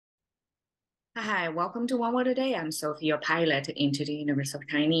Hi, welcome to One Word a Day. I'm Sophie, your pilot into the universe of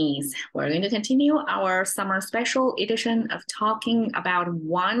Chinese. We're going to continue our summer special edition of talking about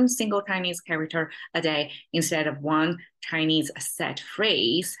one single Chinese character a day instead of one Chinese set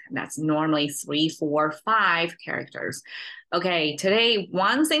phrase. That's normally 3, 4, 5 characters. Okay, today,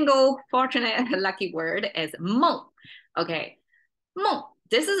 one single fortunate lucky word is 梦. Okay, 梦.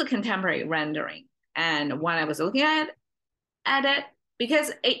 This is a contemporary rendering. And when I was looking at it,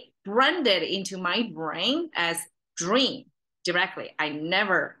 because it branded into my brain as dream directly. I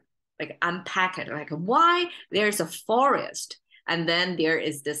never like unpack it. Like why there's a forest and then there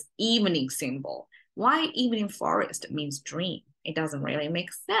is this evening symbol. Why evening forest means dream? It doesn't really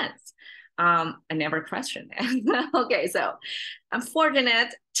make sense. I never questioned it. Okay, so I'm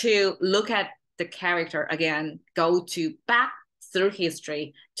fortunate to look at the character again, go to back through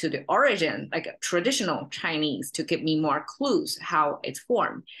history to the origin, like a traditional Chinese, to give me more clues how it's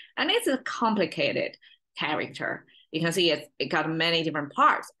formed. And it's a complicated character. You can see it got many different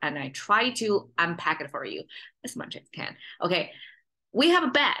parts, and I try to unpack it for you as much as I can. Okay, we have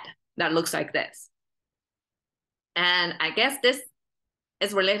a bed that looks like this. And I guess this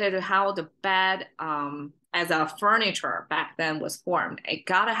is related to how the bed as a furniture back then was formed. It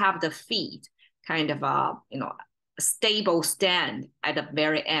gotta have the feet kind of stable stand at the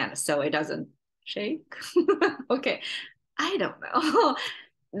very end so it doesn't shake. Okay, I don't know.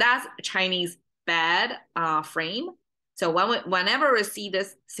 That's Chinese bed frame. So whenever we see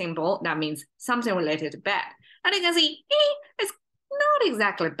this symbol, that means something related to bed. And you can see it's not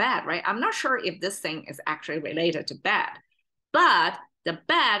exactly bed, right? I'm not sure if this thing is actually related to bed, but the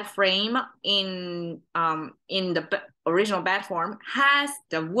bed frame in the original bed form has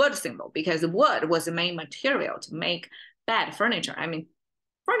the wood symbol because wood was the main material to make bed furniture. I mean,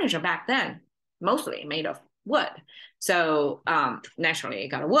 furniture back then mostly made of wood, so naturally it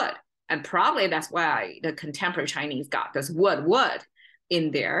got a wood, and probably that's why the contemporary Chinese got this wood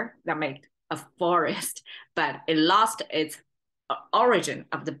in there that made a forest, but it lost its origin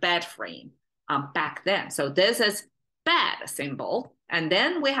of the bed frame back then. So this is bed symbol. And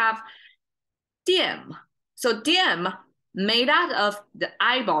then we have dim. So dim made out of the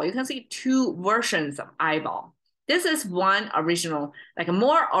eyeball. You can see two versions of eyeball. This is one original, like a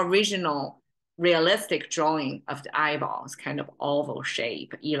more original, realistic drawing of the eyeball. It's kind of oval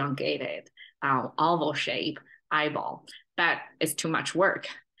shape, elongated, oval shape eyeball. But it's too much work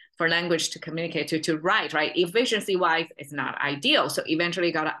for language to communicate to write, right? Efficiency wise, it's not ideal. So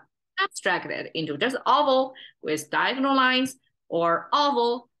eventually got abstracted into just oval with diagonal lines or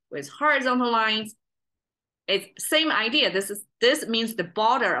oval with horizontal lines. It's same idea. This means the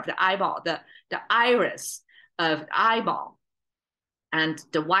border of the eyeball, the iris of the eyeball and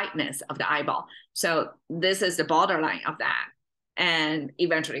the whiteness of the eyeball. So this is the borderline of that. And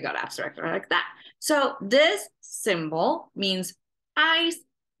eventually got abstracted like that. So this symbol means eyes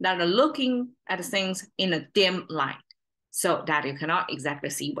that are looking at things in a dim light so that you cannot exactly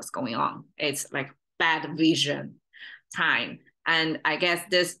see what's going on. It's like bad vision time. And I guess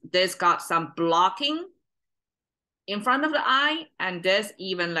this got some blocking in front of the eye, and this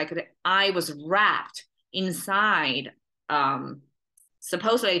even like the eye was wrapped inside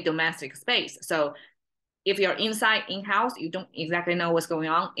supposedly domestic space. So if you're inside in-house, you don't exactly know what's going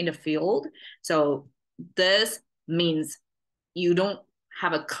on in the field. So this means you don't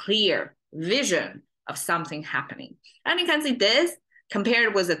have a clear vision of something happening. And you can see this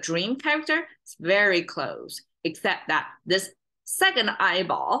compared with a dream character, it's very close, except that this second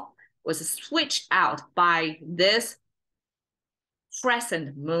eyeball was switched out by this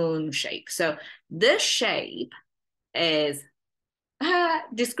crescent moon shape. So this shape is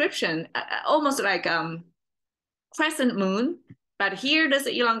description almost like crescent moon, but here this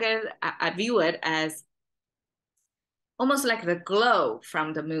elongated, I view it as almost like the glow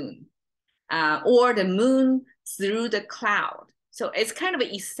from the moon, or the moon through the cloud. So it's kind of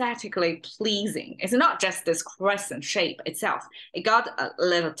aesthetically pleasing. It's not just this crescent shape itself. It got a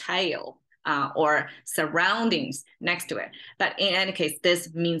little tail or surroundings next to it. But in any case,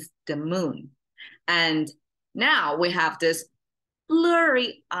 this means the moon. And now we have this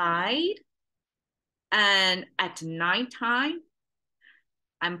blurry-eyed, and at nighttime,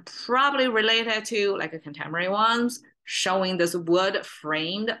 I'm probably related to like a contemporary ones showing this wood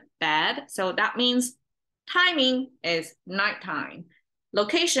framed bed. So that means timing is nighttime.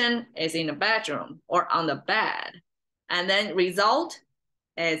 Location is in the bedroom or on the bed. And then result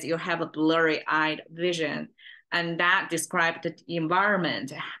is you have a blurry-eyed vision. And that describes the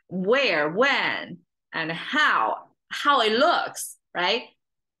environment, where, when, and how it looks, right?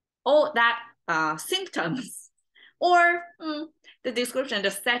 All that symptoms. Or the description,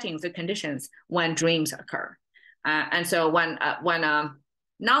 the settings, the conditions when dreams occur. And so when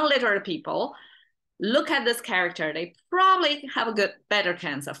non-literate people look at this character, they probably have a better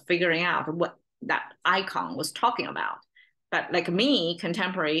chance of figuring out what that icon was talking about. But like me,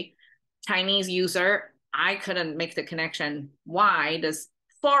 contemporary Chinese user, I couldn't make the connection why this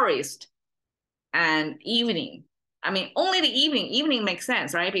forest and evening. I mean, only the evening makes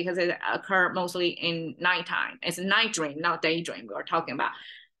sense, right? Because it occurs mostly in nighttime. It's a night dream, not daydream we're talking about.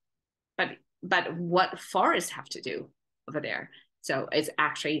 But what forests have to do over there? So it's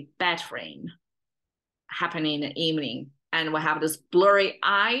actually bedframe happening in the evening. And we have this blurry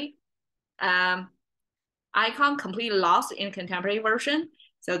eye icon completely lost in contemporary version.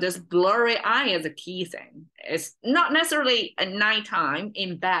 So this blurry eye is a key thing. It's not necessarily at nighttime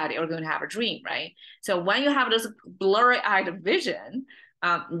in bed, you're going to have a dream, right? So when you have this blurry-eyed vision,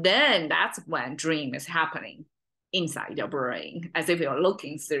 then that's when dream is happening inside your brain, as if you're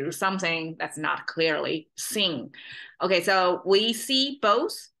looking through something that's not clearly seen. Okay, so we see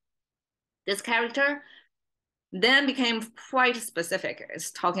both this character then became quite specific. It's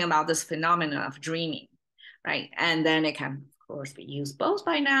talking about this phenomenon of dreaming, right? And then it can, of course, be used both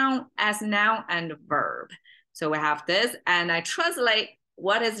by noun, as noun and verb. So we have this, and I translate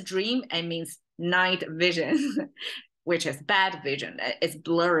what is dream. It means night vision, which is bad vision. It's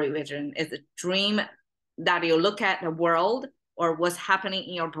blurry vision. It's a dream that you look at the world or what's happening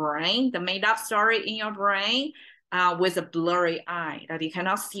in your brain, the made up story in your brain, with a blurry eye that you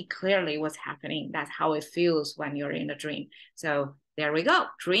cannot see clearly what's happening. That's how it feels when you're in a dream. So there we go.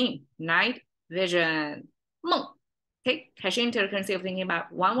 Dream, night vision, 梦. Okay, caching to the currency of thinking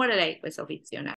about one word a day with Sophie. See you next.